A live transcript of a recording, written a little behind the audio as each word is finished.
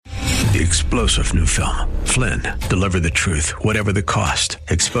the explosive new film, Flynn, Deliver the Truth, Whatever the Cost,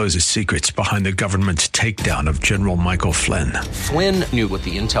 exposes secrets behind the government's takedown of General Michael Flynn. Flynn knew what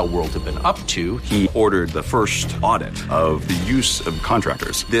the intel world had been up to. He ordered the first audit of the use of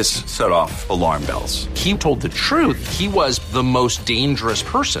contractors. This set off alarm bells. He told the truth. He was the most dangerous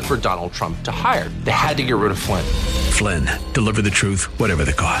person for Donald Trump to hire. They had to get rid of Flynn. Flynn, Deliver the Truth, Whatever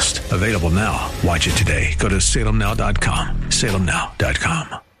the Cost. Available now. Watch it today. Go to salemnow.com.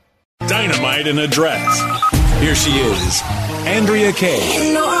 salemnow.com. Dynamite in a dress. Here she is, Andrea Kaye.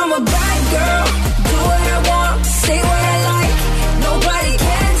 You know I'm a bad girl. Do what I want, say what I like. Nobody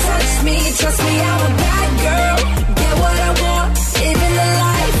can touch me. Trust me, I'm a bad girl. Get what I want, living the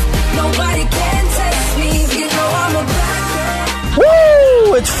life. Nobody can touch me. You know I'm a bad girl.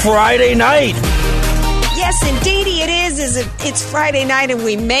 Woo! It's Friday night. Yes, indeed it is. It's Friday night and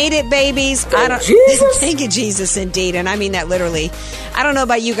we made it, babies. Thank you, Jesus, indeed. And I mean that literally. I don't know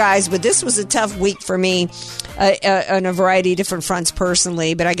about you guys, but this was a tough week for me on a variety of different fronts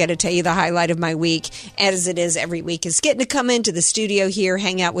personally. But I got to tell you, the highlight of my week, as it is every week, is getting to come into the studio here,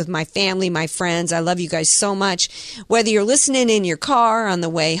 hang out with my family, my friends. I love you guys so much. Whether you're listening in your car on the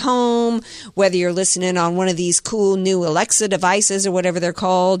way home, whether you're listening on one of these cool new Alexa devices or whatever they're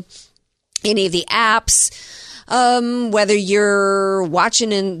called, any of the apps, whether you're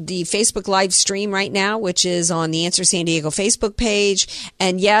watching in the Facebook live stream right now, which is on the Answer San Diego Facebook page.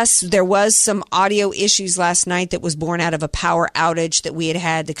 And yes, there was some audio issues last night that was born out of a power outage that we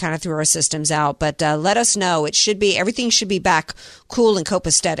had to kind of throw our systems out. But let us know. Everything should be back cool and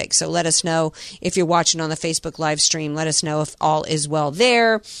copacetic. So let us know if you're watching on the Facebook live stream. Let us know if all is well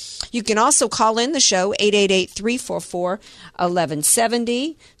there. You can also call in the show,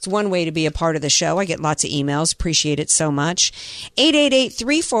 888-344-1170. It's one way to be a part of the show. I get lots of emails. Appreciate it so much.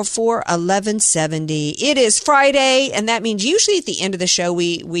 888-344-1170. It is Friday, and that means usually at the end of the show,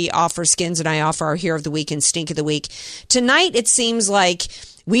 we offer Skins and I offer our Hero of the Week and Stink of the Week. Tonight, it seems like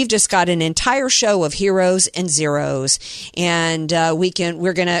we've just got an entire show of heroes and zeros, and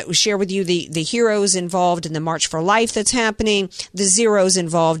we're going to share with you the heroes involved in the March for Life that's happening, the zeros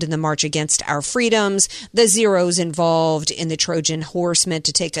involved in the March Against Our Freedoms, the zeros involved in the Trojan Horse meant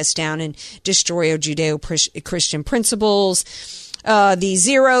to take us down and destroy our Judeo-Christian principles, the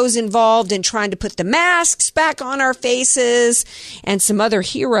zeros involved in trying to put the masks back on our faces, and some other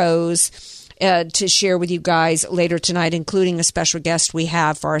heroes to share with you guys later tonight, including a special guest we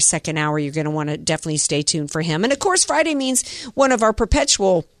have for our second hour. You're going to want to definitely stay tuned for him. And of course, Friday means one of our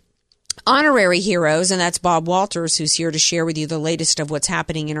perpetual honorary heroes, and that's Bob Walters, who's here to share with you the latest of what's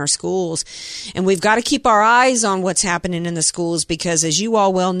happening in our schools. And we've got to keep our eyes on what's happening in the schools because, as you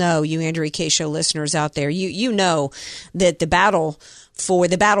all well know, you Andrea Kaye Show listeners out there, you know that the battlefield,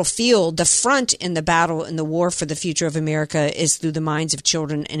 the front in the battle in the war for the future of America is through the minds of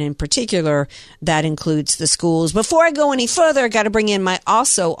children, and in particular, that includes the schools. Before I go any further, I got to bring in my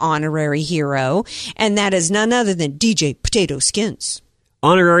also honorary hero, and that is none other than DJ Potato Skins.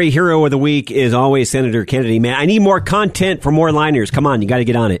 Honorary Hero of the Week is always Senator Kennedy. Man, I need more content for more liners. Come on, you got to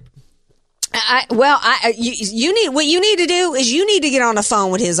get on it. You need to do is you need to get on the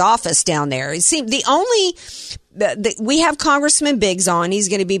phone with his office down there. See, we have Congressman Biggs on. He's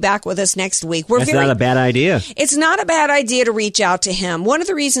going to be back with us next week. That's not a bad idea. It's not a bad idea to reach out to him. One of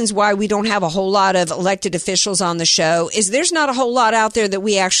the reasons why we don't have a whole lot of elected officials on the show is there's not a whole lot out there that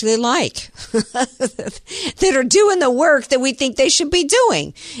we actually like that are doing the work that we think they should be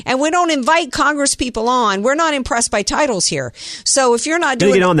doing. And we don't invite Congress people on. We're not impressed by titles here. So if you're not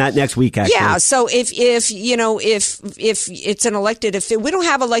doing, get on that next week, actually. Yeah. So if it's an elected official, we don't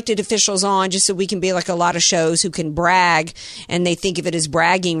have elected officials on just so we can be like a lot of shows who can brag, and they think of it as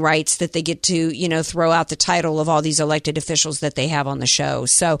bragging rights that they get to, throw out the title of all these elected officials that they have on the show.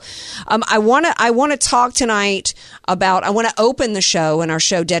 So, I want to talk tonight about, I want to open the show, and our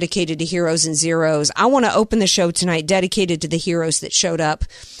show dedicated to heroes and zeros. I want to open the show tonight dedicated to the heroes that showed up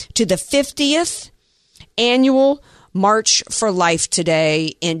to the 50th annual March for Life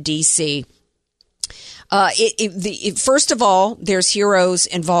today in D.C. First of all, there's heroes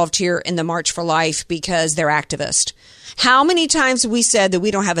involved here in the March for Life because they're activists. How many times have we said that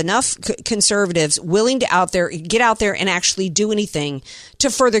we don't have enough conservatives willing to get out there and actually do anything to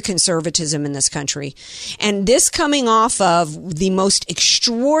further conservatism in this country? And this coming off of the most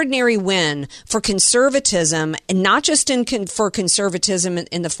extraordinary win for conservatism, and not just for conservatism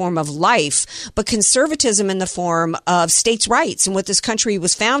in the form of life, but conservatism in the form of states' rights and what this country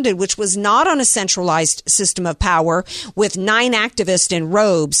was founded, which was not on a centralized system of power with 9 activists in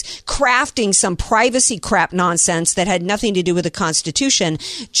robes crafting some privacy crap nonsense that had nothing to do with the Constitution,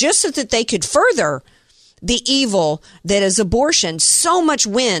 just so that they could further the evil that is abortion. So much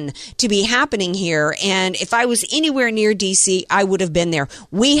win to be happening here. And if I was anywhere near DC, I would have been there.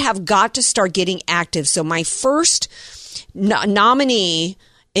 We have got to start getting active. So my first nominee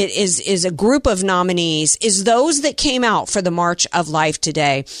is a group of nominees, is those that came out for the March of Life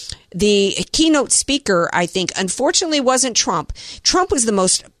today. The keynote speaker, I think, unfortunately wasn't Trump. Trump was the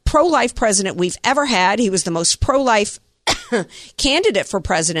most pro-life president we've ever had. He was the most pro-life candidate for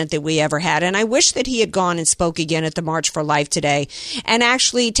president that we ever had. And I wish that he had gone and spoke again at the March for Life today and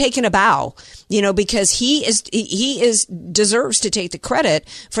actually taken a bow, because he deserves to take the credit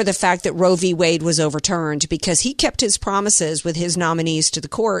for the fact that Roe v. Wade was overturned, because he kept his promises with his nominees to the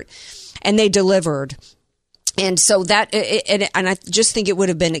court and they delivered. And so and I just think it would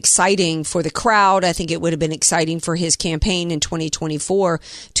have been exciting for the crowd. I think it would have been exciting for his campaign in 2024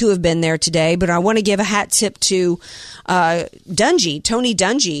 to have been there today. But I want to give a hat tip to Tony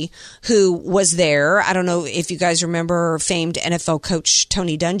Dungy, who was there. I don't know if you guys remember famed NFL coach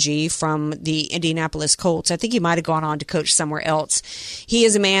Tony Dungy from the Indianapolis Colts. I think he might have gone on to coach somewhere else. He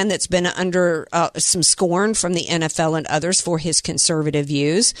is a man that's been under some scorn from the NFL and others for his conservative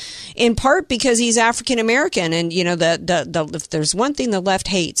views, in part because he's African American. And, if there's one thing the left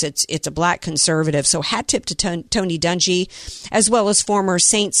hates, it's a black conservative. So hat tip to Tony Dungy, as well as former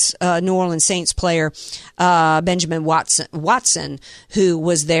New Orleans Saints player Benjamin Watson, who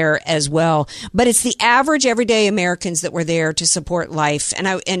was there as well. But it's the average everyday Americans that were there to support life.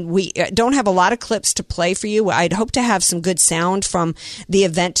 And we don't have a lot of clips to play for you. I'd hope to have some good sound from the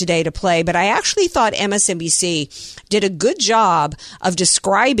event today to play. But I actually thought MSNBC did a good job of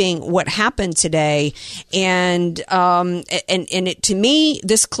describing what happened today. And to me,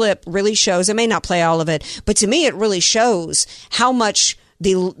 this clip really shows, I may not play all of it, but to me, it really shows how much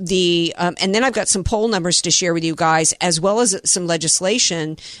and then I've got some poll numbers to share with you guys, as well as some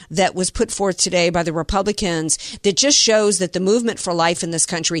legislation that was put forth today by the Republicans that just shows that the movement for life in this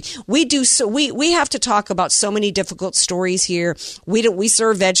country, we have to talk about so many difficult stories here. We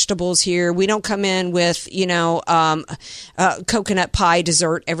serve vegetables here. We don't come in with, coconut pie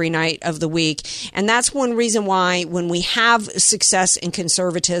dessert every night of the week. And that's one reason why when we have success in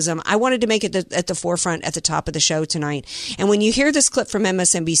conservatism, I wanted to make it at the forefront at the top of the show tonight. And when you hear this clip from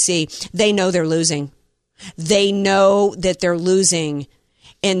MSNBC, they know they're losing. They know that they're losing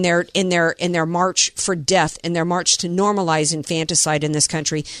in their march for death, in their march to normalize infanticide in this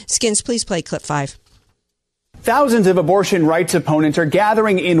country. Skins, please play clip 5. Thousands of abortion rights opponents are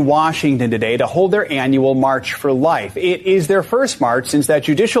gathering in Washington today to hold their annual March for Life. It is their first march since that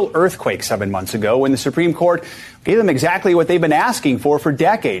judicial earthquake 7 months ago when the Supreme Court gave them exactly what they've been asking for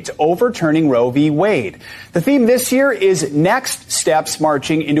decades, overturning Roe v. Wade. The theme this year is Next Steps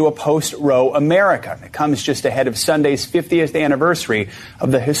Marching into a Post-Roe America. It comes just ahead of Sunday's 50th anniversary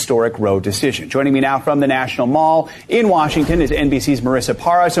of the historic Roe decision. Joining me now from the National Mall in Washington is NBC's Marissa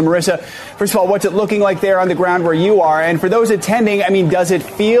Parra. So, Marissa, first of all, what's it looking like there on the ground where you are? And for those attending, does it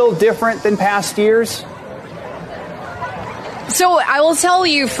feel different than past years? So I will tell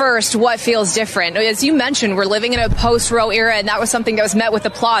you first what feels different. As you mentioned, we're living in a post-Roe era, and that was something that was met with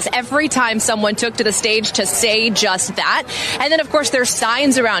applause every time someone took to the stage to say just that. And then, of course, there's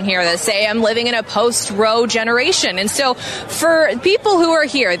signs around here that say I'm living in a post-Roe generation. And so for people who are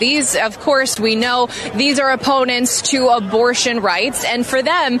here, these, of course, we know these are opponents to abortion rights. And for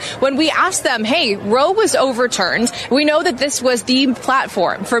them, when we ask them, hey, Roe was overturned, we know that this was the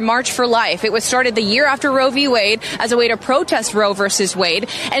platform for March for Life. It was started the year after Roe v. Wade as a way to protest Roe versus Wade.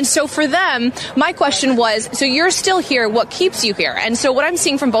 And so for them, my question was, so you're still here, what keeps you here? And so what I'm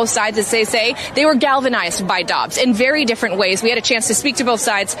seeing from both sides is they say they were galvanized by Dobbs in very different ways. We had a chance to speak to both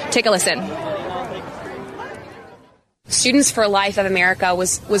sides. Take a listen. Students for Life of America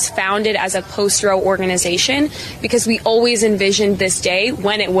was founded as a post-Roe organization because we always envisioned this day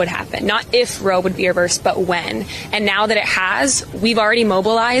when it would happen. Not if Roe would be reversed, but when. And now that it has, we've already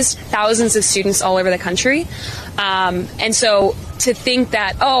mobilized thousands of students all over the country. And so to think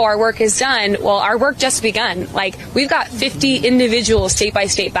that, our work is done, well, our work just begun. We've got 50 individual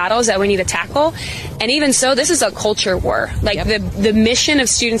state-by-state battles that we need to tackle. And even so, this is a culture war. The mission of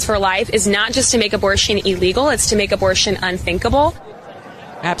Students for Life is not just to make abortion illegal, it's to make abortion unthinkable.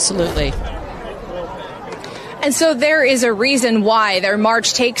 Absolutely. And so there is a reason why their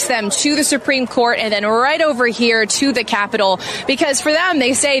march takes them to the Supreme Court and then right over here to the Capitol, because for them,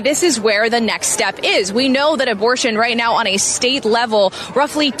 they say this is where the next step is. We know that abortion right now on a state level,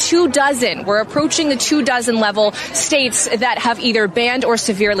 roughly 24, we're approaching the 24 level states that have either banned or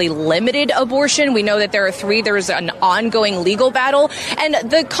severely limited abortion. We know that there are 3. There's an ongoing legal battle. And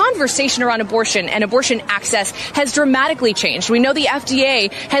the conversation around abortion and abortion access has dramatically changed. We know the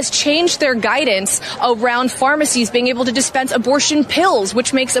FDA has changed their guidance around pharmacies being able to dispense abortion pills,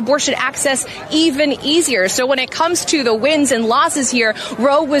 which makes abortion access even easier. So when it comes to the wins and losses here,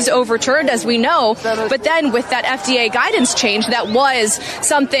 Roe was overturned, as we know, but then with that FDA guidance change, that was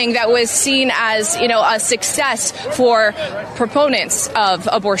something that was seen as, a success for proponents of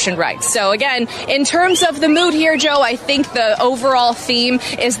abortion rights. So again, in terms of the mood here, Joe, I think the overall theme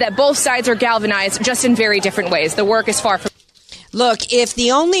is that both sides are galvanized, just in very different ways. The work is far from... Look, if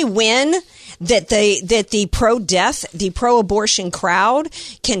the only win that the pro-death, the pro-abortion crowd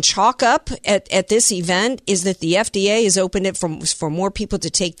can chalk up at this event is that the FDA has opened it for more people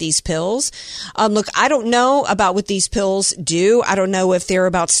to take these pills. Look, I don't know about what these pills do. I don't know if they're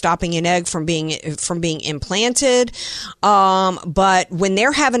about stopping an egg from being implanted. But when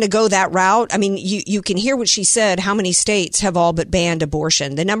they're having to go that route, I mean, you can hear what she said. How many states have all but banned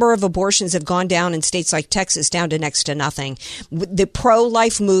abortion? The number of abortions have gone down in states like Texas down to next to nothing. The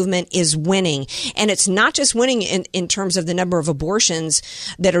pro-life movement is winning. And it's not just winning in terms of the number of abortions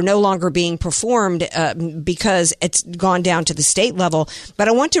that are no longer being performed because it's gone down to the state level. But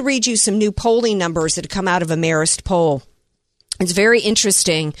I want to read you some new polling numbers that have come out of a Marist poll. It's very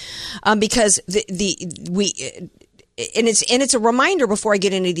interesting because it's a reminder before I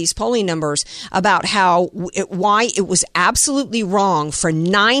get into these polling numbers about why it was absolutely wrong for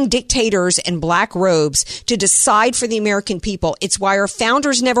 9 dictators in black robes to decide for the American people. It's why our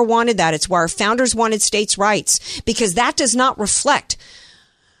founders never wanted that. It's why our founders wanted states' rights, because that does not reflect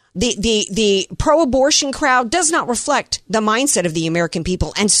the pro-abortion crowd does not reflect the mindset of the American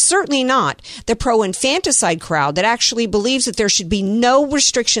people, and certainly not the pro-infanticide crowd that actually believes that there should be no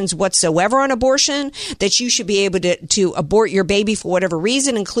restrictions whatsoever on abortion, that you should be able to abort your baby for whatever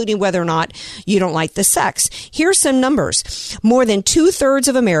reason, including whether or not you don't like the sex. Here's some numbers. More than 2/3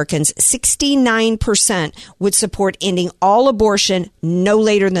 of Americans, 69%, would support ending all abortion no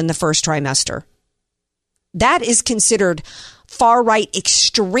later than the first trimester. That is considered far-right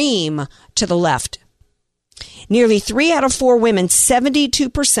extreme to the left. Nearly 3 out of 4 women,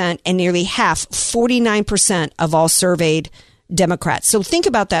 72%, and nearly half, 49% of all surveyed Democrats. So think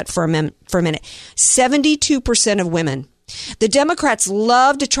about that for a minute. 72% of women. The Democrats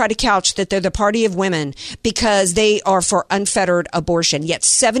love to try to couch that they're the party of women because they are for unfettered abortion. Yet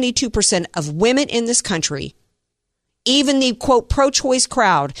 72% of women in this country, even the, quote, pro-choice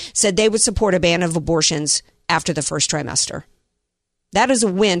crowd, said they would support a ban of abortions after the first trimester. That is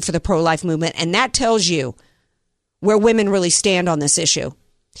a win for the pro-life movement, and that tells you where women really stand on this issue.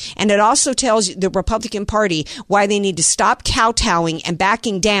 And it also tells the Republican Party why they need to stop kowtowing and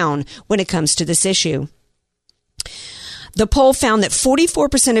backing down when it comes to this issue. The poll found that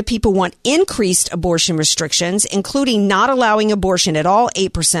 44% of people want increased abortion restrictions, including not allowing abortion at all,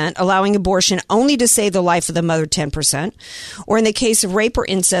 8%, allowing abortion only to save the life of the mother, 10%, or in the case of rape or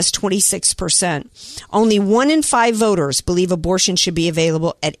incest, 26%. Only 1 in 5 voters believe abortion should be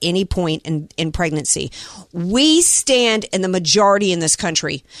available at any point in pregnancy. We stand in the majority in this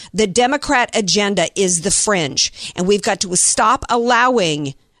country. The Democrat agenda is the fringe, and we've got to stop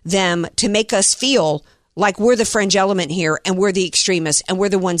allowing them to make us feel like we're the fringe element here, and we're the extremists, and we're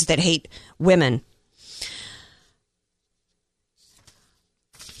the ones that hate women.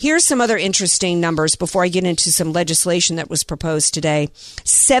 Here's some other interesting numbers before I get into some legislation that was proposed today.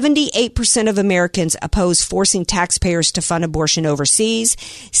 78% of Americans oppose forcing taxpayers to fund abortion overseas.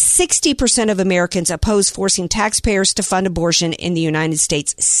 60% of Americans oppose forcing taxpayers to fund abortion in the United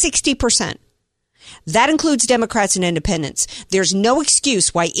States. 60%. That includes Democrats and independents. There's no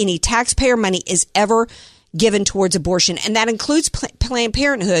excuse why any taxpayer money is ever given towards abortion. And that includes Planned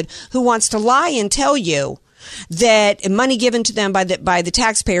Parenthood, who wants to lie and tell you that money given to them by the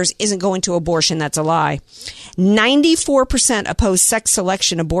taxpayers isn't going to abortion. That's a lie. 94% oppose sex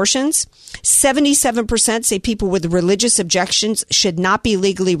selection abortions. 77% say people with religious objections should not be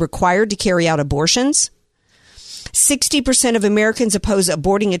legally required to carry out abortions. 60% of Americans oppose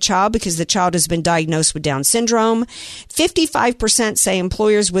aborting a child because the child has been diagnosed with Down syndrome. 55% say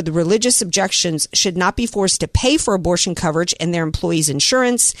employers with religious objections should not be forced to pay for abortion coverage in their employees'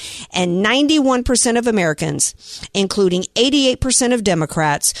 insurance. And 91% of Americans, including 88% of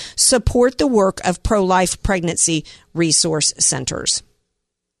Democrats, support the work of pro-life pregnancy resource centers.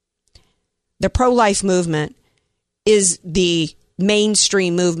 The pro-life movement is the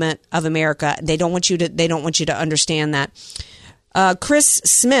mainstream movement of America. They don't want you to understand that. Chris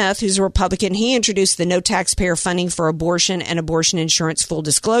Smith, who's a Republican, he introduced the No Taxpayer Funding for Abortion and Abortion Insurance Full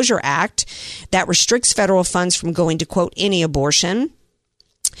Disclosure Act that restricts federal funds from going to, quote, any abortion.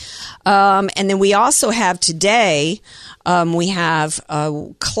 And then we also have today, we have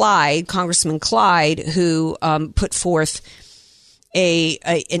Congressman Clyde, who put forth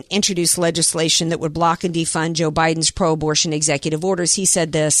and introduced legislation that would block and defund Joe Biden's pro-abortion executive orders. He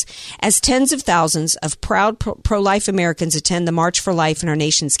said this: as tens of thousands of proud pro-life Americans attend the March for Life in our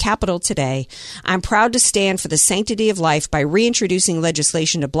nation's capital today, I'm proud to stand for the sanctity of life by reintroducing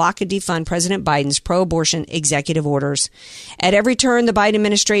legislation to block and defund President Biden's pro-abortion executive orders. At every turn, the Biden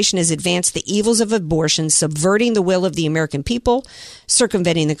administration has advanced the evils of abortion, subverting the will of the American people,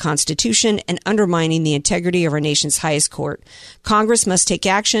 circumventing the Constitution, and undermining the integrity of our nation's highest court. Congress must take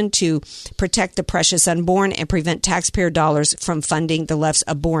action to protect the precious unborn and prevent taxpayer dollars from funding the left's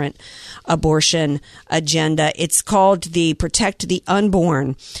abhorrent abortion agenda. It's called the Protect the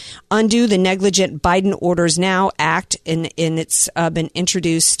Unborn, Undo the Negligent Biden Orders Now Act, and it's been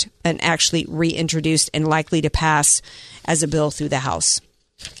introduced and actually reintroduced and likely to pass as a bill through the House.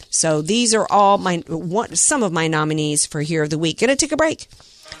 So these are all some of my nominees for Hero of the Week. Gonna take a break.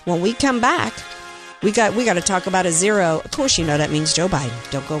 When we come back, we got to talk about a zero. Of course, you know that means Joe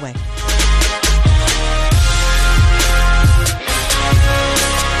Biden. Don't go away.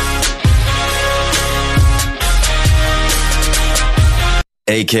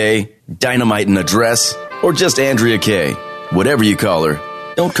 AK, Dynamite in a Dress, or just Andrea Kaye. Whatever you call her,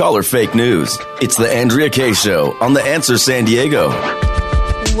 don't call her fake news. It's the Andrea Kaye Show on The Answer San Diego.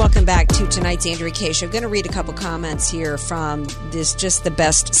 Welcome back to tonight's Andrea Kaye Show. I'm going to read a couple comments here from just the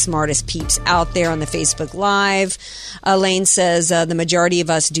best, smartest peeps out there on the Facebook Live. Elaine says, the majority of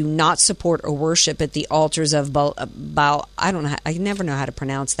us do not support or worship at the altars of Baal. I don't know. I never know how to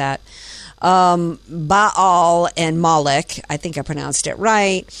pronounce that. Baal and Moloch. I think I pronounced it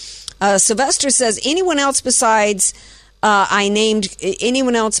right. Sylvester says, anyone else besides I named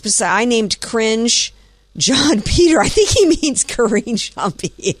cringe John Peter. I think he means Karine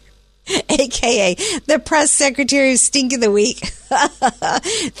Jean-Pierre, a.k.a. the press secretary of Stink of the Week.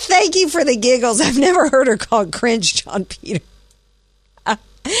 Thank you for the giggles. I've never heard her called cringe John Peter.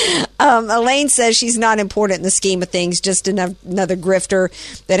 Elaine says she's not important in the scheme of things, just another grifter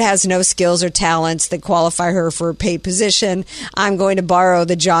that has no skills or talents that qualify her for a paid position. I'm going to borrow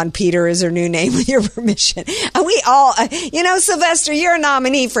the John Peter as her new name with your permission. And we all, Sylvester, you're a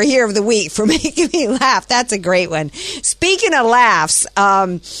nominee for Hero of the Week for making me laugh. That's a great one. Speaking of laughs,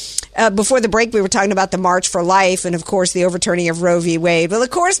 before the break, we were talking about the March for Life and, of course, the overturning of Roe v. Wade. Well, of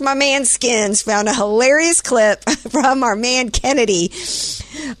course, my man Skins found a hilarious clip from our man Kennedy,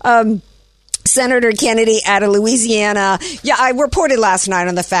 Senator Kennedy out of Louisiana. Yeah, I reported last night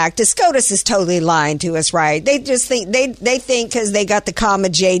on the fact that SCOTUS is totally lying to us, right? They just think they think because they got the comma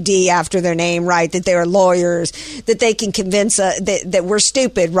JD after their name, right, that they're lawyers, that they can convince that we're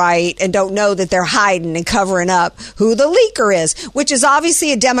stupid, right, and don't know that they're hiding and covering up who the leaker is, which is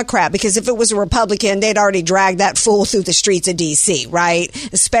obviously a Democrat, because if it was a Republican, they'd already dragged that fool through the streets of D.C., right,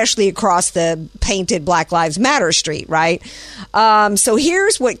 especially across the painted Black Lives Matter street, right? So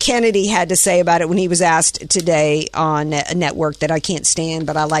here's what Kennedy had to say about it when he was asked today on a network that I can't stand,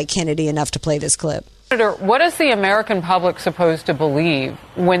 but I like Kennedy enough to play this clip. Senator, what is the American public supposed to believe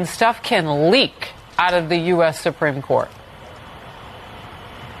when stuff can leak out of the U.S. Supreme Court?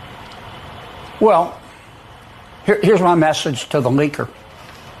 Well, here's my message to the leaker.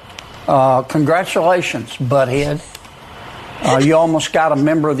 Congratulations, butthead. You almost got a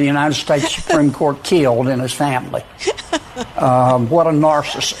member of the United States Supreme Court killed and his family. What a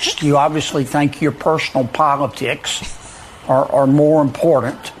narcissist. You obviously think your personal politics are more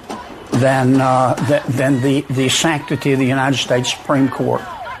important than the sanctity of the United States Supreme Court.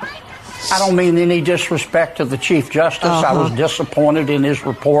 I don't mean any disrespect to the Chief Justice. I was disappointed in his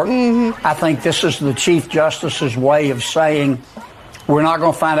report. I think this is the Chief Justice's way of saying we're not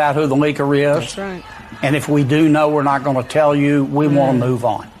going to find out who the leaker is. That's right. And if we do know, we're not going to tell you. We want to move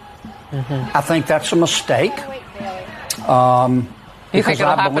on. I think that's a mistake. You think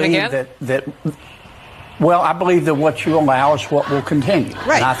it'll happen again? Well, I believe that what you allow is what will continue.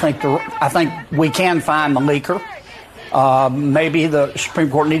 Right. And I think we can find the leaker. Maybe the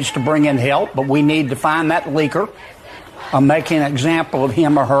Supreme Court needs to bring in help, but we need to find that leaker, make an example of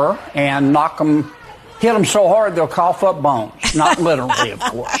him or her, and hit them so hard they'll cough up bones. Not literally, of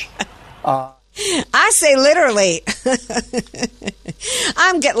course. I say literally.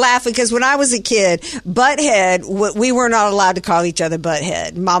 I'm laughing because when I was a kid, butthead, we were not allowed to call each other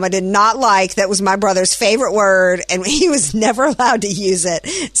butthead. Mama did not like, that was my brother's favorite word, and he was never allowed to use it.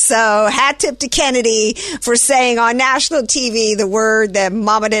 So hat tip to Kennedy for saying on national TV the word that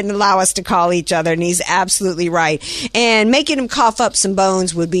Mama didn't allow us to call each other, and he's absolutely right. And making him cough up some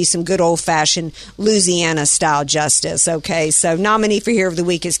bones would be some good old-fashioned Louisiana-style justice, okay? So nominee for Hero of the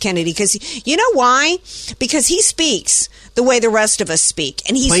Week is Kennedy, because you know why? Because he speaks the way the rest of us speak,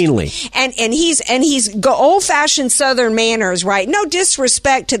 and he's plainly, and he's old-fashioned Southern manners, right? No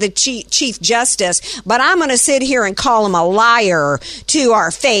disrespect to the Chief Justice, but I'm going to sit here and call him a liar to our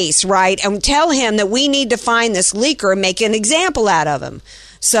face, right? And tell him that we need to find this leaker and make an example out of him.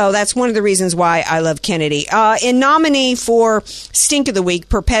 So that's one of the reasons why I love Kennedy. In nominee for Stink of the Week,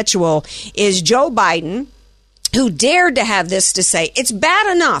 Perpetual, is Joe Biden, who dared to have this to say. It's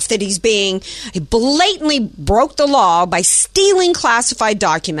bad enough that he blatantly broke the law by stealing classified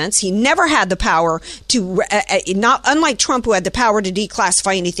documents. He never had the power to, unlike Trump, who had the power to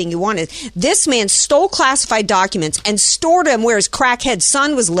declassify anything he wanted. This man stole classified documents and stored them where his crackhead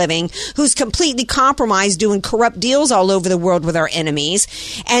son was living, who's completely compromised, doing corrupt deals all over the world with our enemies.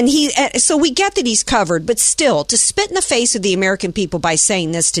 And so we get that he's covered, but still, to spit in the face of the American people by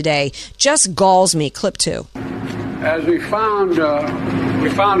saying this today just galls me. Clip 2. As we found a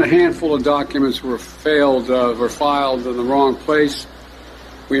handful of documents were filed in the wrong place.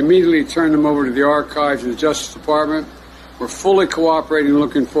 We immediately turned them over to the archives and the Justice Department. We're fully cooperating,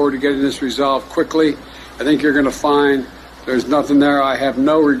 looking forward to getting this resolved quickly. I think you're going to find there's nothing there. I have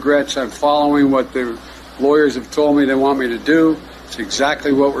no regrets. I'm following what the lawyers have told me they want me to do. It's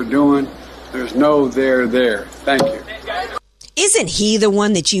exactly what we're doing. There's no there. Thank you. Isn't he the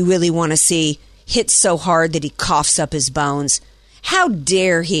one that you really want to see hit so hard that he coughs up his bones? How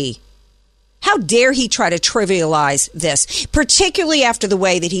dare he? How dare he try to trivialize this, particularly after the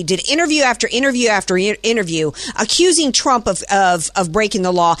way that he did interview after interview after interview, accusing Trump of breaking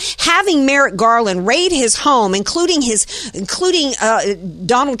the law, having Merrick Garland raid his home, including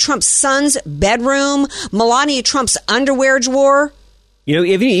Donald Trump's son's bedroom, Melania Trump's underwear drawer. You know,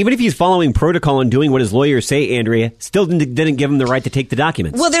 even if he's following protocol and doing what his lawyers say, Andrea, still didn't give him the right to take the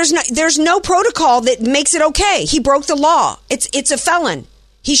documents. Well, there's no protocol that makes it okay. He broke the law. It's a felon.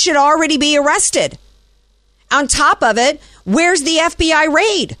 He should already be arrested. On top of it, where's the FBI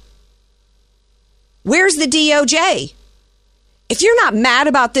raid? Where's the DOJ? If you're not mad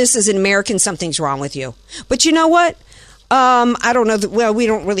about this as an American, something's wrong with you. But you know what? I don't know. We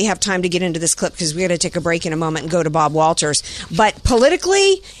don't really have time to get into this clip because we got to take a break in a moment and go to Bob Walters. But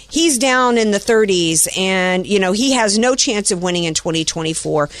politically, he's down in the 30s, and, you know, he has no chance of winning in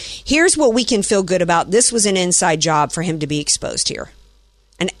 2024. Here's what we can feel good about. This was an inside job for him to be exposed here.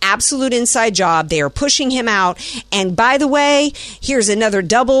 An absolute inside job. They are pushing him out. And by the way, here's another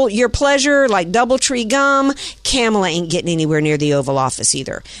double your pleasure, like Doubletree gum. Kamala ain't getting anywhere near the Oval Office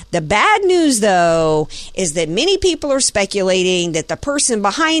either. The bad news, though, is that many people are speculating that the person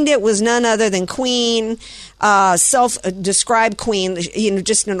behind it was none other than Queen, self-described Queen, you know,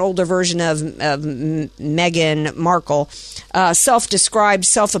 just an older version of Meghan Markle, self-described,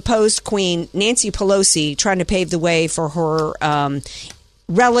 self-opposed Queen Nancy Pelosi, trying to pave the way for her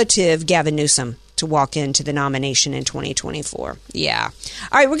relative Gavin Newsom to walk into the nomination in 2024. Yeah.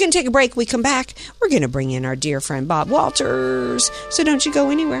 All right, we're going to take a break. We come back. We're going to bring in our dear friend Bob Walters. So don't you go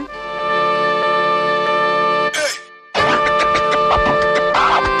anywhere.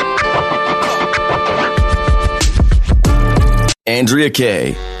 Andrea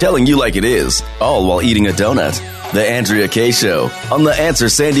Kaye, telling you like it is, all while eating a donut. The Andrea Kaye Show on The Answer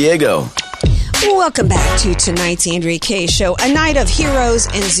San Diego. Welcome back to tonight's Andrea Kaye Show, a night of heroes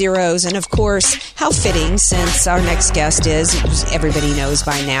and zeros, and of course, how fitting since our next guest is, everybody knows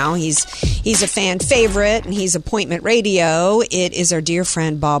by now, he's a fan favorite, and he's Appointment Radio. It is our dear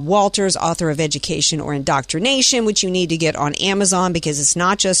friend Bob Walters, author of Education or Indoctrination, which you need to get on Amazon because it's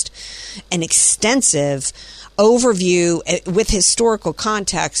not just an extensive overview with historical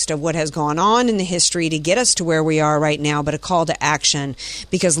context of what has gone on in the history to get us to where we are right now, but a call to action.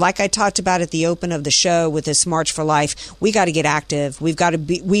 Because like I talked about at the open of the show with this March for Life, we got to get active. We've got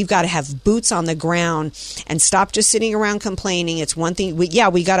to have boots on the ground and stop just sitting around complaining. It's one thing. We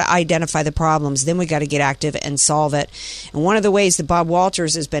got to identify the problems. Then we got to get active and solve it. And one of the ways that Bob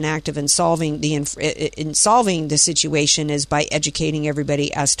Walters has been active in solving the situation is by educating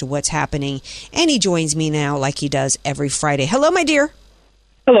everybody as to what's happening. And he joins me now like he does every Friday. Hello, my dear.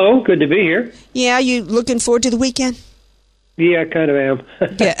 Hello. Good to be here. Yeah, you looking forward to the weekend? Yeah, I kind of am.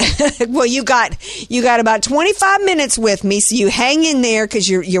 Yeah. Well, you got about 25 minutes with me, so you hang in there because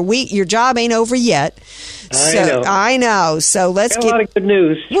your job ain't over yet. I know. So let's get a lot of good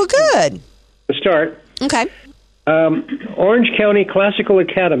news. Well, good. To start. Okay. Orange County Classical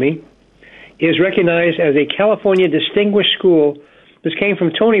Academy is recognized as a California Distinguished School. This came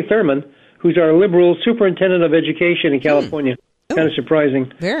from Tony Thurman, who's our liberal superintendent of education in California. Kind of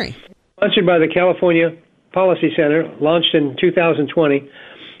surprising. Very. Sponsored by the California Policy Center, launched in 2020.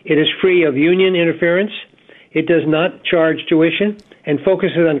 It is free of union interference. It does not charge tuition and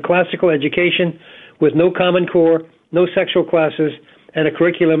focuses on classical education with no Common Core, no sexual classes, and a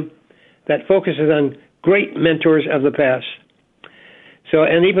curriculum that focuses on great mentors of the past. So,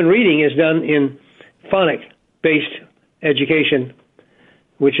 and even reading is done in phonic-based education,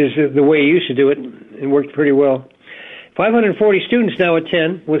 which is the way you used to do it, and worked pretty well. 540 students now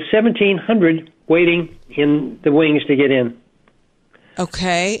attend, with 1,700 waiting in the wings to get in.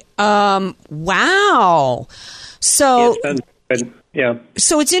 Okay. Wow. So, yeah.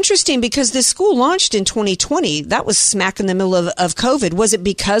 So it's interesting because this school launched in 2020. That was smack in the middle of COVID. Was it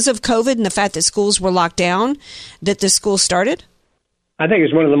because of COVID and the fact that schools were locked down that this school started? I think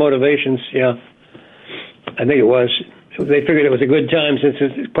it's one of the motivations, yeah. I think it was. They figured it was a good time since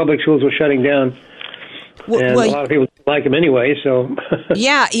public schools were shutting down. And a lot of people like them anyway, so...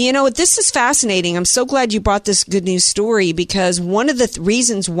 Yeah, this is fascinating. I'm so glad you brought this good news story because one of the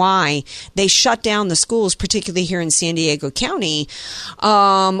reasons why they shut down the schools, particularly here in San Diego County,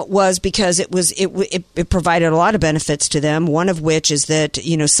 was because it provided a lot of benefits to them, one of which is that,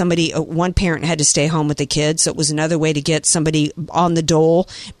 one parent had to stay home with the kids, so it was another way to get somebody on the dole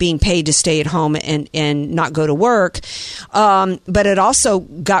being paid to stay at home and not go to work. But it also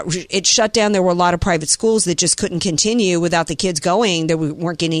it shut down. There were a lot of private schools that just couldn't continue without the kids going. There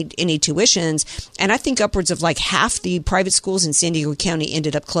weren't getting any tuitions. And I think upwards of like half the private schools in San Diego County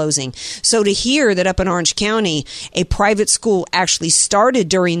ended up closing. So to hear that up in Orange County, a private school actually started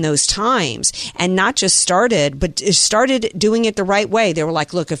during those times and not just started, but started doing it the right way. They were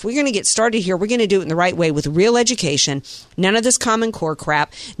like, look, if we're going to get started here, we're going to do it in the right way with real education, none of this Common Core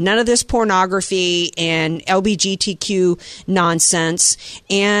crap, none of this pornography and LGBTQ nonsense.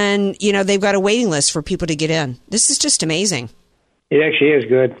 And, they've got a waiting list for people to get in. This is just amazing. It actually is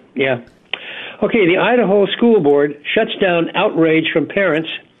good, yeah. Okay, the Idaho School Board shuts down outrage from parents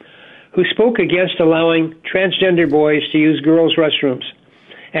who spoke against allowing transgender boys to use girls' restrooms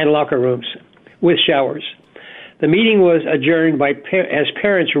and locker rooms with showers. The meeting was adjourned as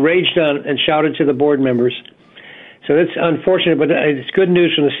parents raged on and shouted to the board members. So that's unfortunate, but it's good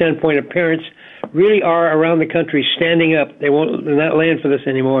news from the standpoint of parents really are around the country standing up. They won't not land for this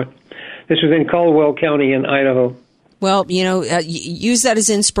anymore. This was in Caldwell County in Idaho. Well, use that as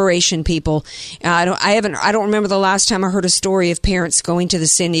inspiration, people. I don't remember the last time I heard a story of parents going to the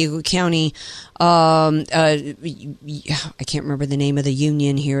San Diego County. I can't remember the name of the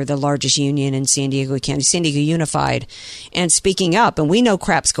union here, the largest union in San Diego County, San Diego Unified, and speaking up. And we know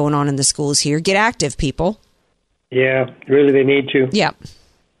crap's going on in the schools here. Get active, people. Yeah, really, they need to. Yeah.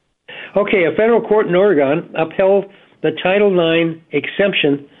 Okay, a federal court in Oregon upheld the Title IX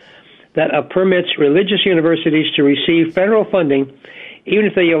exemption that permits religious universities to receive federal funding even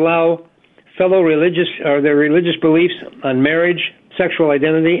if they allow fellow religious or their religious beliefs on marriage, sexual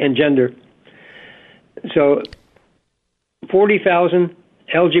identity, and gender. So 40,000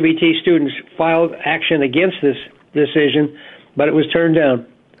 LGBT students filed action against this decision, but it was turned down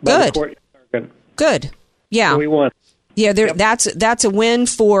by the court in Oregon. Good. Yeah. So we won. Yeah, that's a win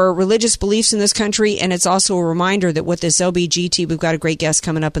for religious beliefs in this country, and it's also a reminder that with this LBGT, we've got a great guest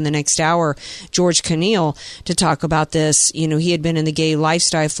coming up in the next hour, George Conneal, to talk about this. He had been in the gay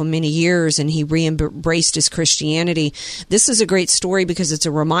lifestyle for many years, and he re-embraced his Christianity. This is a great story because it's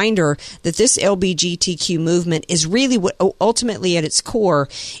a reminder that this LBGTQ movement is really what ultimately at its core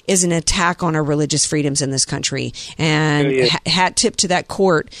is an attack on our religious freedoms in this country. And hat tip to that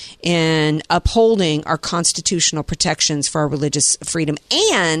court in upholding our constitutional protections for our religious freedom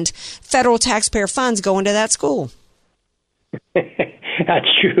and federal taxpayer funds going to that school. That's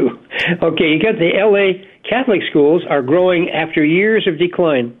true. Okay, you got the L.A. Catholic schools are growing after years of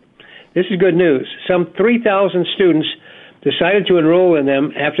decline. This is good news. Some 3,000 students decided to enroll in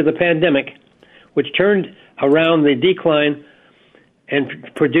them after the pandemic, which turned around the decline and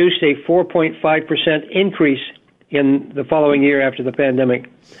produced a 4.5% increase in the following year after the pandemic.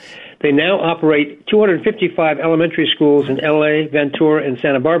 They now operate 255 elementary schools in L.A., Ventura, and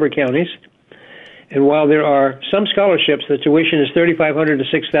Santa Barbara counties. And while there are some scholarships, the tuition is $3,500 to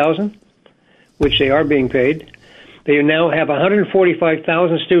 $6,000, which they are being paid. They now have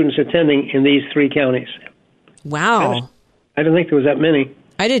 145,000 students attending in these three counties. Wow. I didn't think there was that many.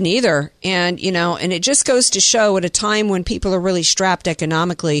 I didn't either. And, and it just goes to show at a time when people are really strapped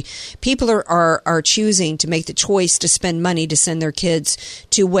economically, people are choosing to make the choice to spend money to send their kids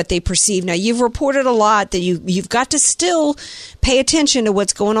to what they perceive. Now, you've reported a lot that you've got to still pay attention to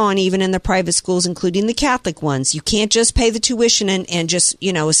what's going on, even in the private schools, including the Catholic ones. You can't just pay the tuition and just,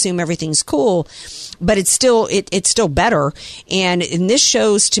 assume everything's cool. But it's still better. And this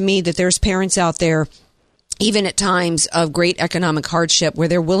shows to me that there's parents out there, even at times of great economic hardship, where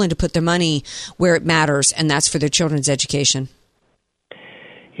they're willing to put their money where it matters, and that's for their children's education.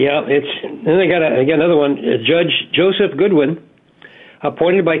 Yeah, then I got another one. Judge Joseph Goodwin,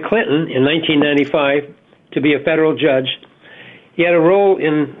 appointed by Clinton in 1995 to be a federal judge. He had a role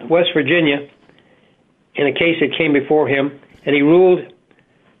in West Virginia in a case that came before him, and he ruled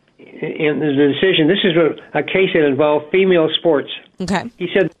in the decision. This is a case that involved female sports. Okay. He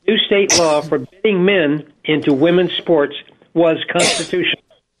said the new state law forbidding men into women's sports was constitutional.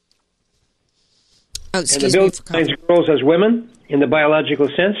 Oh, excuse and the bill me. defines girls as women in the biological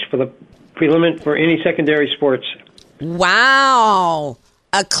sense for the preeminent for any secondary sports. Wow.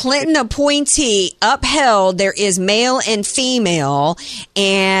 A Clinton appointee upheld there is male and female,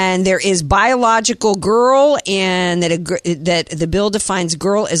 and there is biological girl, and that the bill defines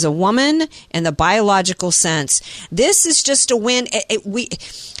girl as a woman in the biological sense. This is just a win.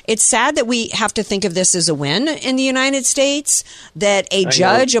 It's sad that we have to think of this as a win in the United States, that a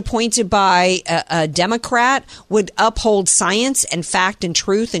judge appointed by a Democrat would uphold science and fact and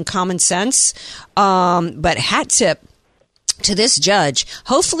truth and common sense. But hat tip to this judge.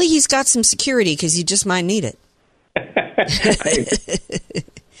 Hopefully he's got some security, because you just might need it.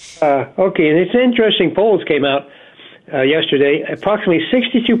 Okay, and it's interesting. Polls came out yesterday. Approximately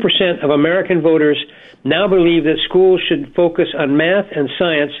 62% of American voters now believe that schools should focus on math and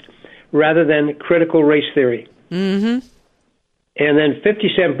science rather than critical race theory. Mm-hmm. And then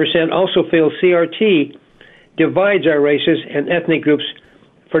 57% also feel CRT divides our races and ethnic groups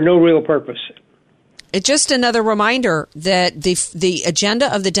for no real purpose. It's just another reminder that the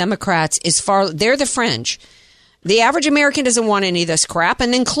agenda of the Democrats is they're the fringe. The average American doesn't want any of this crap,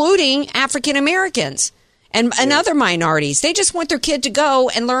 and including African Americans and other minorities. They just want their kid to go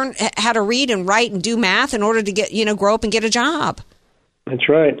and learn how to read and write and do math in order to get, grow up and get a job. That's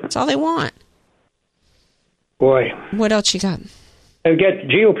right. That's all they want. Boy. What else you got? I've got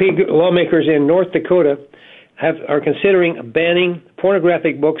GOP lawmakers in North Dakota are considering banning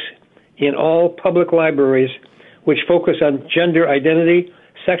pornographic books in all public libraries, which focus on gender identity,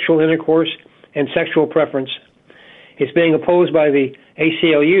 sexual intercourse, and sexual preference. It's being opposed by the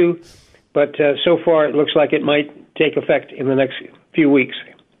ACLU, but so far it looks like it might take effect in the next few weeks.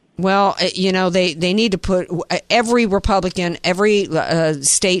 Well, they need to put every Republican, every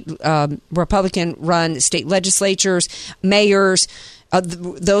state Republican-run state legislatures, mayors,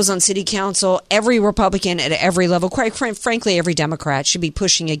 those on city council, every Republican at every level, quite frankly, every Democrat should be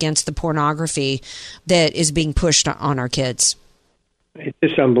pushing against the pornography that is being pushed on our kids. It's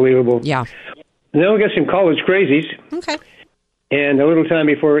just unbelievable. Yeah. Now we got some college crazies. Okay. And a little time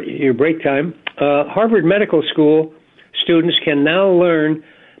before your break time, Harvard Medical School students can now learn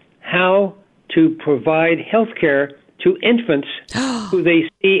how to provide health care to infants who they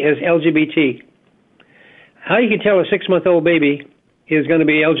see as LGBT. How you can tell a 6-month-old baby is going to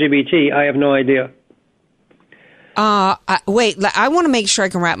be LGBT, I have no idea. Wait, I want to make sure I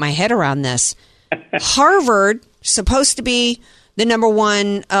can wrap my head around this. Harvard, supposed to be the number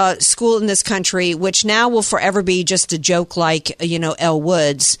one school in this country, which now will forever be just a joke like, Elle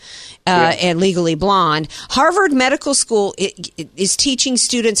Woods and Legally Blonde. Harvard Medical School is teaching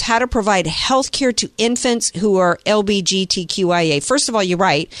students how to provide health care to infants who are LGBTQIA. First of all, you're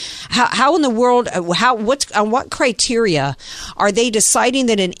right. How in the world, on what criteria are they deciding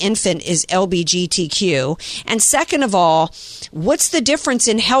that an infant is LGBTQ? And second of all, what's the difference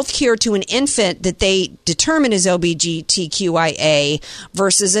in health care to an infant that they determine is LGBTQIA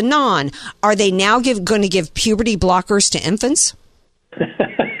versus a non? Are they now going to give puberty blockers to infants?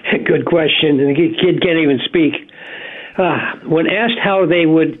 Good question. And the kid can't even speak. When asked how they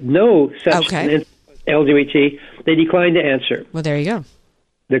would know such an infant was LGBT, they declined to answer. Well, there you go.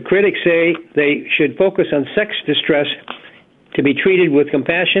 The critics say they should focus on sex distress to be treated with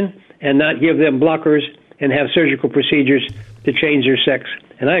compassion and not give them blockers and have surgical procedures to change their sex.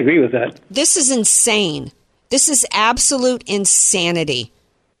 And I agree with that. This is insane. This is absolute insanity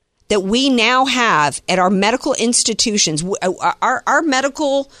that we now have at our medical institutions. Our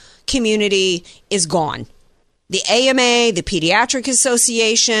medical community is gone. The AMA, the Pediatric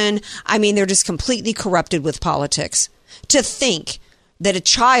Association, they're just completely corrupted with politics. To think that a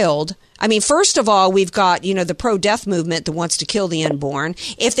child, I mean, first of all, we've got, the pro-death movement that wants to kill the unborn.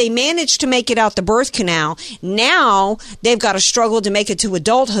 If they manage to make it out the birth canal, now they've got to struggle to make it to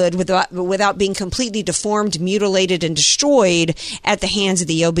adulthood without being completely deformed, mutilated, and destroyed at the hands of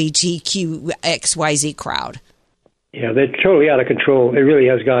the LGBTQXYZ crowd. Yeah, they're totally out of control. It really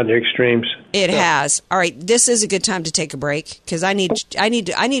has gone to extremes. It has. All right, this is a good time to take a break because I need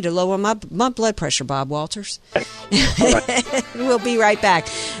to lower my blood pressure, Bob Walters. Right. We'll be right back.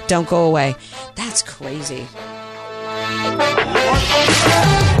 Don't go away. That's crazy.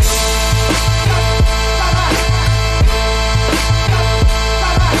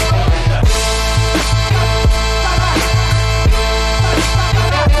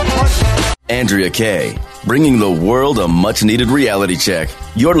 Andrea Kaye, bringing the world a much-needed reality check.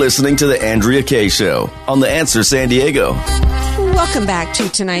 You're listening to The Andrea Kaye Show on The Answer San Diego. Welcome back to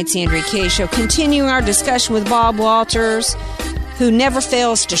tonight's Andrea Kaye Show. Continuing our discussion with Bob Walters, who never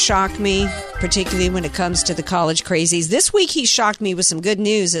fails to shock me, particularly when it comes to the college crazies. This week he shocked me with some good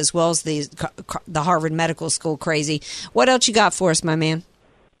news as well as the Harvard Medical School crazy. What else you got for us, my man?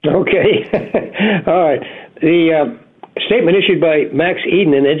 Okay. All right. The statement issued by Max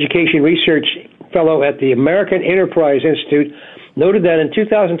Eden, an education research fellow at the American Enterprise Institute, noted that in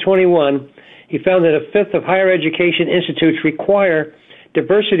 2021, he found that a fifth of higher education institutes require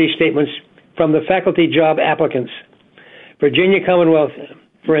diversity statements from the faculty job applicants. Virginia Commonwealth,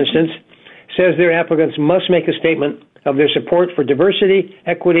 for instance, says their applicants must make a statement of their support for diversity,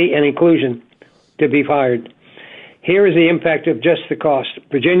 equity, and inclusion to be hired. Here is the impact of just the cost.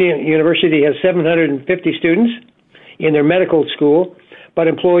 Virginia University has 750 students in their medical school, but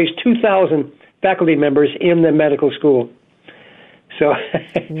employs 2,000 faculty members in the medical school. So,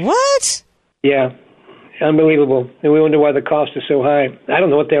 what? Yeah, unbelievable. And we wonder why the cost is so high. I don't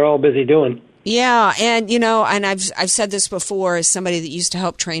know what they're all busy doing. Yeah, and and I've said this before as somebody that used to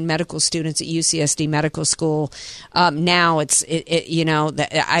help train medical students at UCSD Medical School. Now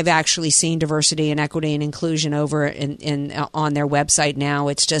I've actually seen diversity and equity and inclusion over in on their website now.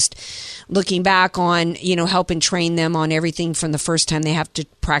 It's just looking back on helping train them on everything from the first time they have to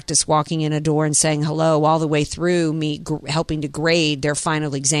practice walking in a door and saying hello all the way through me helping to grade their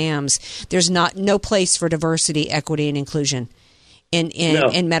final exams. There's no place for diversity, equity, and inclusion.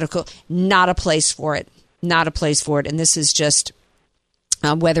 In medical, not a place for it. And this is just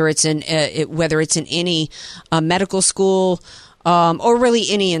whether it's in any medical school or really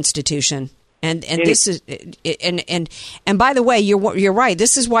any institution. And this is and by the way, you're right.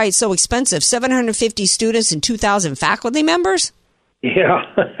 This is why it's so expensive. 750 students and 2,000 faculty members. Yeah,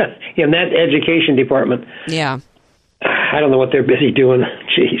 in that education department. Yeah, I don't know what they're busy doing.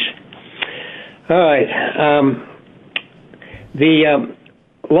 Jeez. All right. The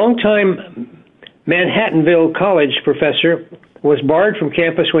longtime Manhattanville College professor was barred from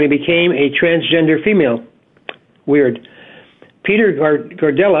campus when he became a transgender female. Weird. Peter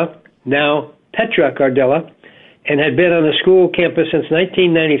Gardella, now Petra Gardella, and had been on the school campus since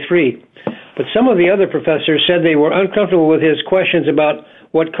 1993. But some of the other professors said they were uncomfortable with his questions about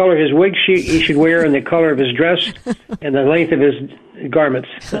what color his wig he should wear and the color of his dress and the length of his garments.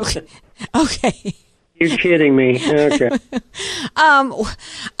 Okay. You're kidding me. Okay.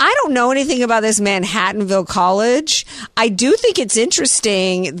 I don't know anything about this Manhattanville College. I do think it's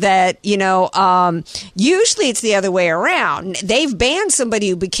interesting that, usually it's the other way around. They've banned somebody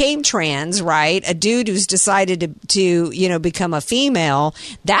who became trans, right? A dude who's decided to become a female.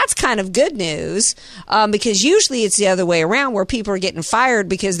 That's kind of good news because usually it's the other way around where people are getting fired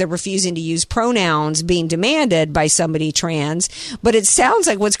because they're refusing to use pronouns being demanded by somebody trans. But it sounds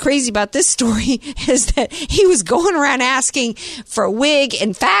like what's crazy about this story is that he was going around asking for wig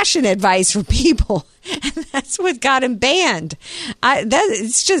and fashion advice for people. And that's what got him banned.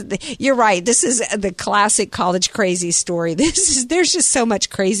 You're right. This is the classic college crazy story. There's just so much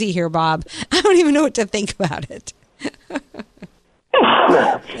crazy here, Bob. I don't even know what to think about it.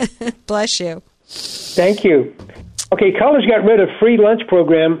 Bless you. Thank you. Okay, college got rid of free lunch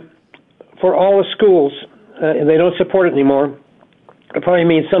program for all the schools, and they don't support it anymore. It probably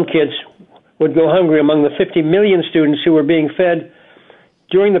means some kids would go hungry among the 50 million students who were being fed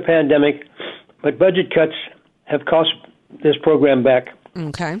during the pandemic, but budget cuts have cost this program back.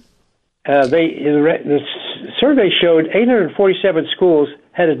 Okay. The survey showed 847 schools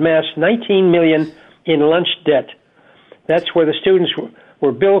had amassed $19 million in lunch debt. That's where the students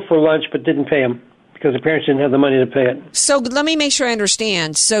were billed for lunch but didn't pay them because the parents didn't have the money to pay it. So let me make sure I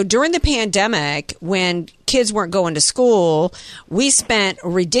understand. So during the pandemic, when kids weren't going to school, we spent a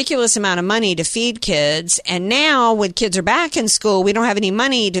ridiculous amount of money to feed kids. And now when kids are back in school, we don't have any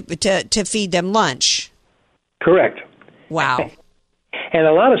money to feed them lunch. Correct. Wow. And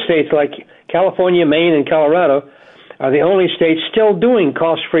a lot of states like California, Maine, and Colorado are the only states still doing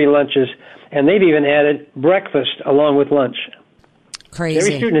cost-free lunches, and they've even added breakfast along with lunch. Crazy.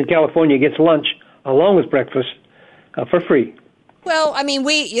 Every student in California gets lunch along with breakfast for free. Well, I mean,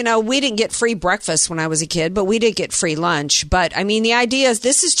 we didn't get free breakfast when I was a kid, but we did get free lunch. But, I mean, the idea is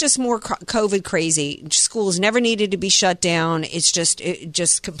this is just more COVID crazy. Schools never needed to be shut down. It's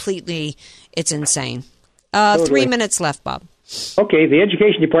just completely, it's insane. Totally. 3 minutes left, Bob. Okay, the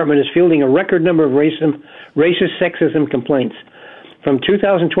Education Department is fielding a record number of racist sexism complaints. From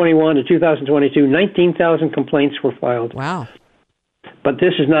 2021 to 2022, 19,000 complaints were filed. Wow. But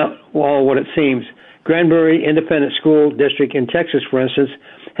this is not all what it seems. Granbury Independent School District in Texas, for instance,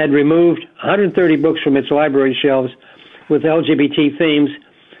 had removed 130 books from its library shelves with LGBT themes,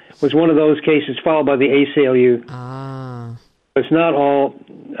 was one of those cases followed by the ACLU. Ah. It's not all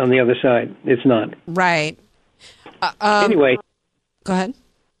on the other side. It's not. Right. Anyway. Go ahead.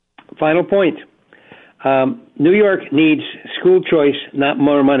 Final point. New York needs school choice, not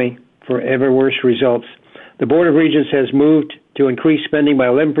more money, for ever worse results. The Board of Regents has moved to increase spending by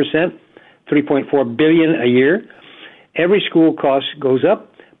 11%, $3.4 billion a year. Every school cost goes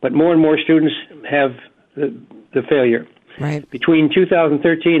up, but more and more students have the failure. Right. Between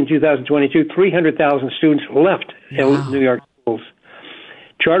 2013 and 2022, 300,000 students left New York schools.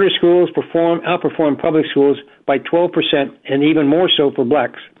 Charter schools outperform public schools by 12%, and even more so for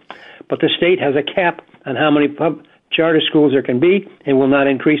blacks. But the state has a cap on how many charter schools there can be and will not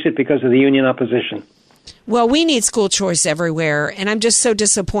increase it because of the union opposition. Well, we need school choice everywhere, and I'm just so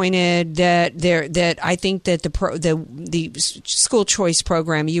disappointed that I think that the school choice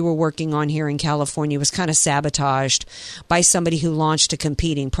program you were working on here in California was kind of sabotaged by somebody who launched a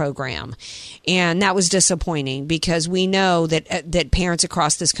competing program, and that was disappointing because we know that parents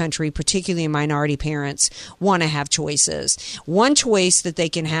across this country, particularly minority parents, want to have choices. One choice that they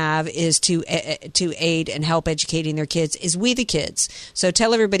can have is to aid and help educating their kids is We the Kids. So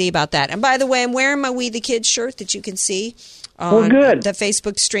tell everybody about that. And by the way, I'm wearing my We the Kids shirt that you can see on the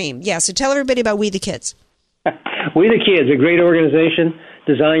Facebook stream. Yeah, so tell everybody about We the Kids. We the Kids, a great organization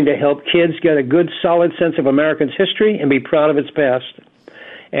designed to help kids get a good, solid sense of America's history and be proud of its past.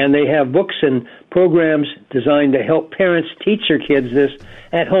 And they have books and programs designed to help parents teach their kids this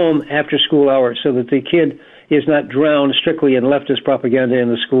at home after school hours so that the kid is not drowned strictly in leftist propaganda in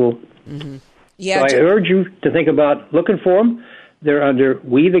the school. Mm-hmm. Yeah, so I urge you to think about looking for them. They're under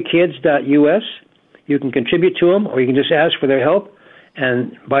wethekids.us. You can contribute to them, or you can just ask for their help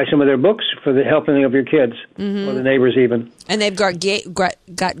and buy some of their books for the helping of your kids or the neighbors even. And they've got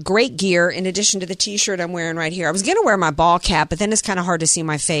great gear in addition to the T-shirt I'm wearing right here. I was going to wear my ball cap, but then it's kind of hard to see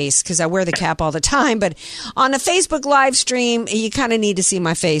my face because I wear the cap all the time. But on a Facebook live stream, you kind of need to see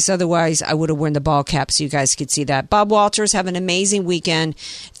my face. Otherwise, I would have worn the ball cap so you guys could see that. Bob Walters, have an amazing weekend.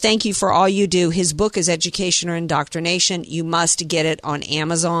 Thank you for all you do. His book is Education or Indoctrination. You must get it on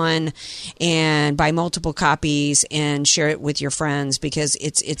Amazon and buy multiple copies and share it with your friends because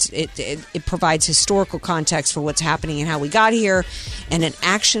it provides historical context for what's happening and how we got here and an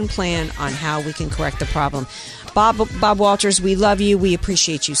action plan on how we can correct the problem. Bob Walters, we love you. We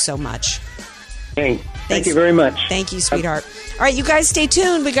appreciate you so much. Hey, thank you very much. Thank you, sweetheart. All right, you guys stay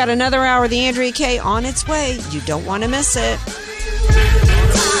tuned. We got another hour of the Andrea Kaye on its way. You don't want to miss it.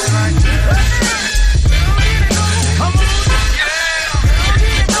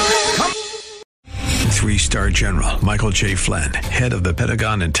 Three-star General Michael J. Flynn, head of the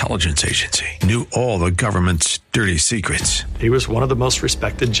Pentagon Intelligence Agency, knew all the government's dirty secrets. He was one of the most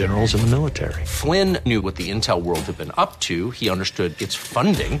respected generals in the military. Flynn knew what the intel world had been up to. He understood its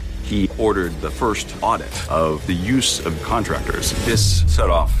funding. He ordered the first audit of the use of contractors. This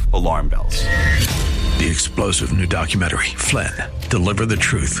set off alarm bells. The explosive new documentary, Flynn, Deliver the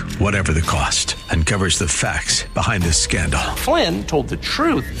Truth, Whatever the Cost, uncovers the facts behind this scandal. Flynn told the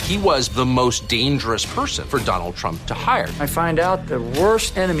truth. He was the most dangerous person for Donald Trump to hire. I find out the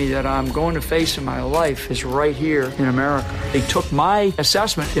worst enemy that I'm going to face in my life is right here in America. They took my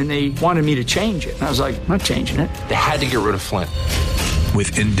assessment and they wanted me to change it. And I was like, I'm not changing it. They had to get rid of Flynn.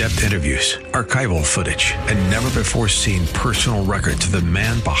 With in-depth interviews, archival footage, and never-before-seen personal records of the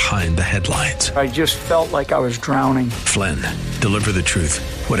man behind the headlines. I just felt like I was drowning. Flynn, Deliver the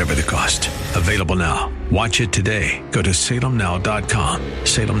Truth, Whatever the Cost. Available now. Watch it today. Go to salemnow.com.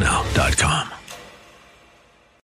 salemnow.com.